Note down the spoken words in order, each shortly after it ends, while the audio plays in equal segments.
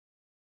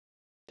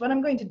what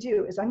I'm going to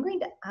do is I'm going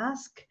to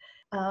ask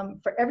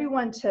for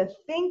everyone to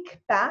think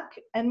back.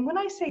 And when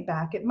I say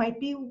back, it might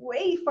be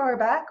way far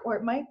back, or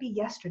it might be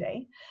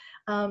yesterday,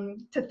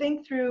 to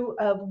think through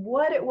of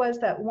what it was,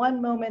 that one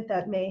moment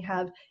that may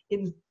have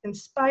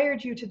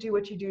inspired you to do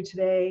what you do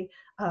today.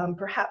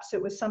 Perhaps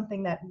it was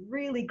something that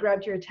really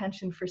grabbed your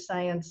attention for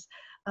science,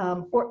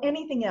 or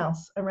anything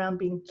else around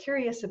being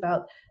curious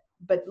about,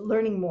 but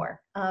learning more.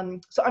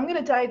 So I'm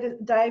going to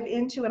dive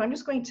into, and I'm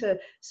just going to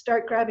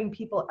start grabbing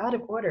people out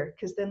of order,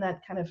 because then that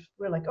kind of,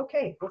 we're like,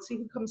 okay, let's see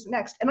who comes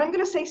next. And I'm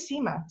going to say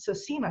Sima. So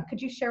Sima,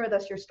 could you share with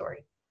us your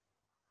story?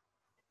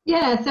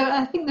 Yeah, so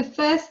I think the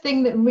first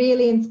thing that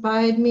really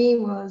inspired me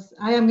was,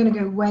 I am going to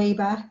go way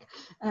back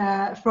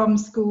from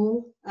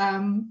school.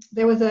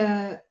 There was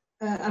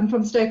I'm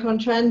from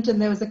Stoke-on-Trent, and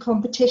there was a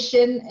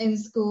competition in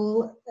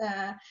school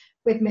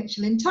with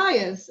Michelin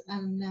tyres,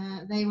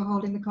 and they were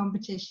holding the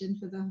competition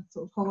for the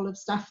sort of whole of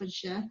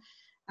Staffordshire.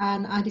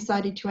 And I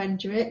decided to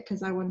enter it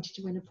because I wanted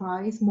to win a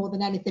prize more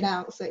than anything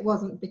else. So it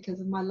wasn't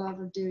because of my love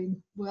of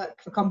doing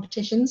work for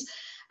competitions.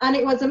 And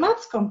it was a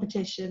maths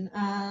competition,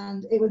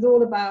 and it was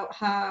all about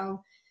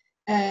how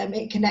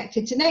it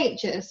connected to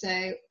nature.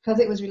 So because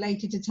it was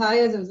related to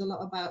tyres, there was a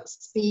lot about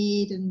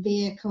speed and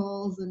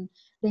vehicles and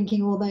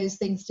linking all those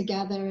things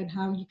together, and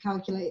how you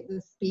calculate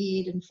the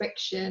speed and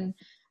friction.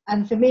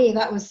 And for me,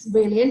 that was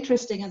really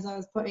interesting as I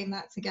was putting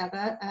that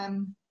together.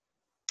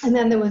 And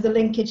then there was a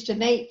linkage to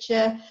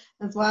nature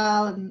as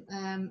well,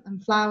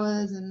 and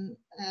flowers, and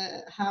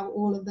how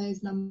all of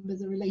those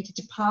numbers are related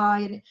to pi.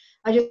 And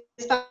I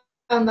just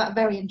found that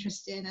very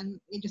interesting, and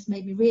it just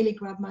made me really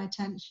grab my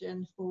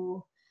attention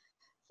for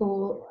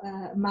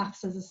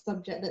maths as a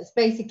subject that's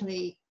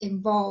basically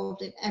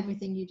involved in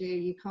everything you do.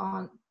 You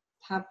can't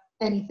have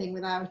anything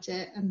without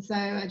it. And so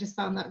I just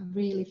found that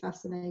really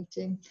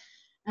fascinating.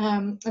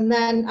 And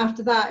then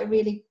after that,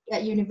 really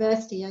at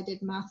university, I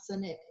did maths,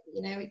 and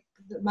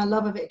my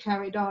love of it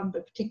carried on,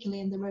 but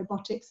particularly in the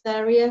robotics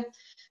area,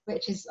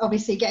 which is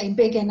obviously getting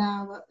bigger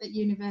now. But at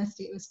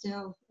university, it was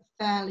still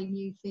a fairly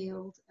new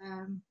field.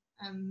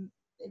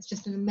 It's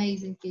just an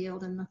amazing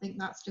field, and I think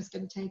that's just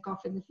going to take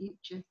off in the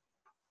future.